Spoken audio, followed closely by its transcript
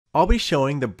I'll be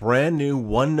showing the brand new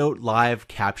OneNote Live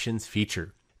Captions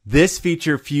feature. This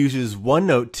feature fuses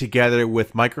OneNote together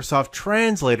with Microsoft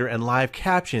Translator and Live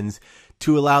Captions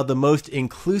to allow the most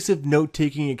inclusive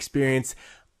note-taking experience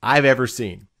I've ever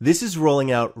seen. This is rolling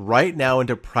out right now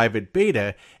into private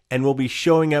beta and will be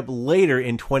showing up later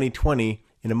in 2020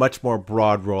 in a much more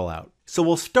broad rollout. So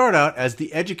we'll start out as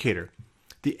the educator.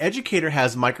 The educator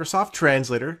has Microsoft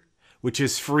Translator, which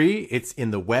is free. It's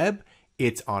in the web,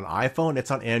 it's on iPhone,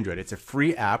 it's on Android. It's a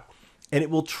free app, and it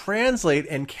will translate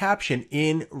and caption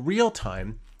in real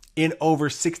time in over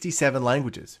 67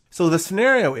 languages. So the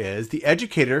scenario is the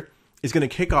educator is going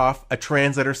to kick off a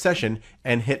translator session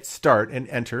and hit start and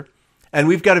enter. And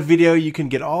we've got a video. You can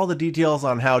get all the details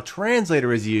on how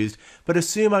translator is used, but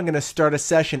assume I'm going to start a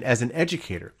session as an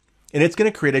educator. And it's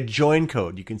going to create a join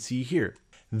code you can see here.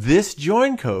 This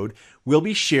join code will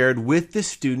be shared with the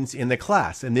students in the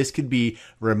class. And this could be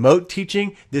remote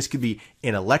teaching. This could be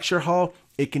in a lecture hall.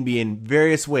 It can be in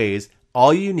various ways.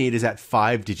 All you need is that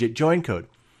 5-digit join code.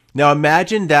 Now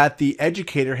imagine that the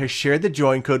educator has shared the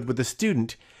join code with the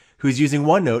student who's using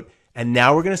OneNote, and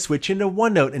now we're going to switch into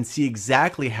OneNote and see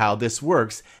exactly how this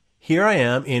works. Here I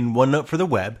am in OneNote for the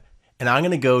web, and I'm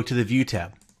going to go to the View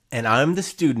tab, and I'm the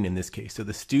student in this case. So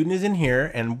the student is in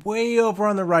here, and way over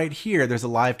on the right here, there's a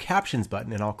Live Captions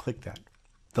button, and I'll click that.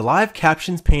 The Live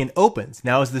Captions pane opens.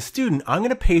 Now as the student, I'm going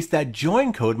to paste that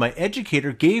join code my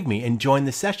educator gave me and join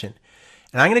the session.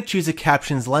 And I'm going to choose a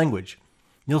captions language.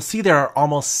 You'll see there are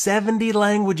almost 70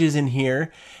 languages in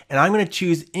here, and I'm going to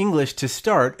choose English to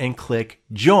start and click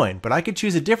join, but I could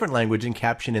choose a different language and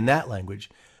caption in that language.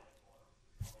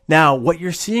 Now, what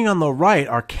you're seeing on the right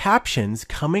are captions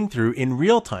coming through in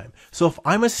real time. So if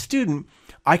I'm a student,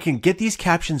 I can get these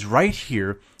captions right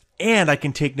here, and I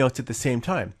can take notes at the same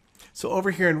time. So over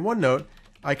here in OneNote,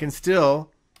 I can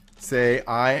still say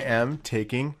I am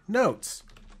taking notes.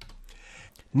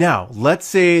 Now, let's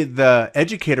say the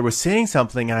educator was saying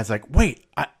something and I was like, wait,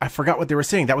 I forgot what they were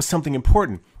saying. That was something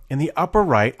important. In the upper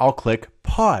right, I'll click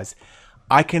pause.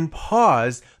 I can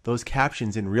pause those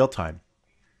captions in real time.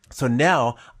 So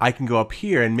now I can go up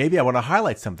here and maybe I want to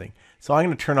highlight something. So I'm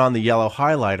going to turn on the yellow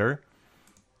highlighter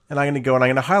and I'm going to go and I'm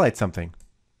going to highlight something.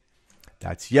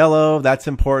 That's yellow. That's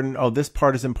important. Oh, this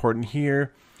part is important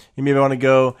here. You maybe want to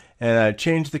go and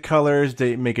change the colors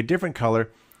to make a different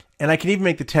color. And I can even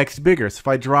make the text bigger. So if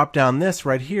I drop down this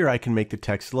right here, I can make the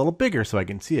text a little bigger so I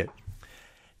can see it.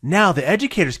 Now the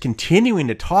educator's continuing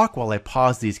to talk while I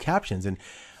pause these captions. And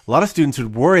a lot of students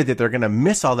would worry that they're going to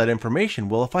miss all that information.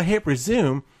 Well, if I hit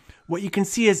resume, what you can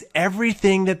see is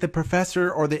everything that the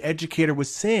professor or the educator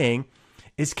was saying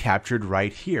is captured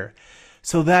right here.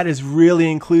 So that is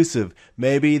really inclusive.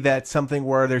 Maybe that's something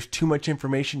where there's too much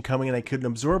information coming and I couldn't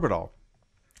absorb it all.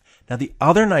 Now the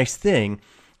other nice thing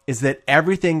is that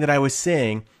everything that I was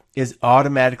saying is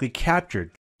automatically captured.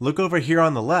 Look over here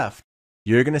on the left.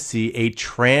 You're going to see a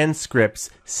transcripts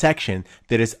section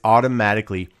that is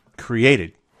automatically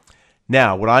created.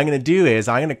 Now, what I'm going to do is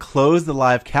I'm going to close the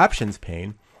Live Captions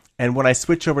pane. And when I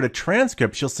switch over to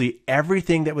transcripts, you'll see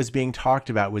everything that was being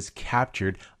talked about was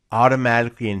captured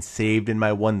automatically and saved in my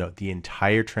OneNote, the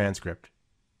entire transcript.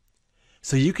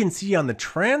 So you can see on the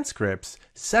transcripts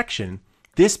section,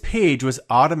 this page was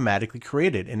automatically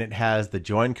created, and it has the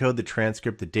join code, the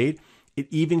transcript, the date. It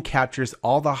even captures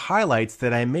all the highlights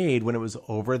that I made when it was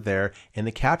over there in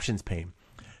the captions pane.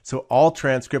 So all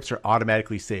transcripts are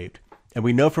automatically saved. And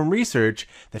we know from research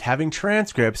that having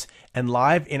transcripts and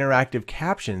live interactive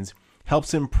captions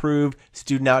helps improve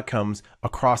student outcomes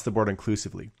across the board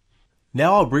inclusively.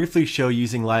 Now I'll briefly show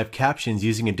using live captions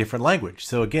using a different language.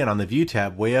 So again, on the View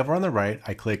tab, way over on the right,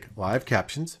 I click Live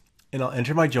Captions, and I'll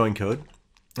enter my join code.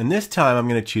 And this time I'm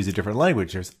going to choose a different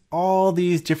language. There's all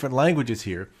these different languages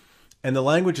here. And the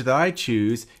language that I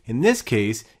choose in this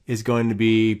case is going to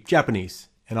be Japanese.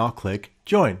 And I'll click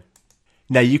Join.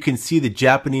 Now you can see the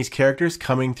Japanese characters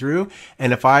coming through.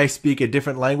 And if I speak a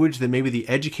different language than maybe the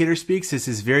educator speaks, this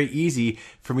is very easy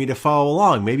for me to follow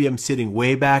along. Maybe I'm sitting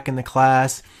way back in the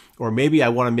class, or maybe I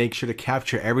want to make sure to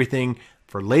capture everything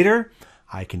for later.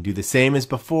 I can do the same as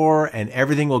before, and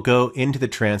everything will go into the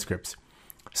transcripts.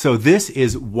 So this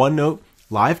is OneNote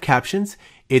Live Captions.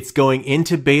 It's going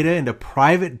into beta, into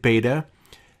private beta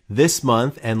this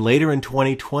month, and later in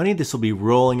 2020, this will be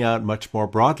rolling out much more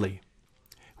broadly.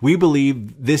 We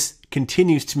believe this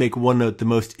continues to make OneNote the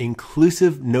most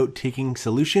inclusive note-taking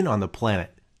solution on the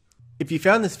planet. If you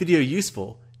found this video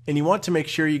useful and you want to make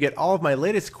sure you get all of my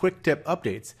latest quick tip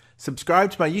updates,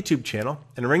 subscribe to my YouTube channel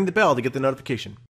and ring the bell to get the notification.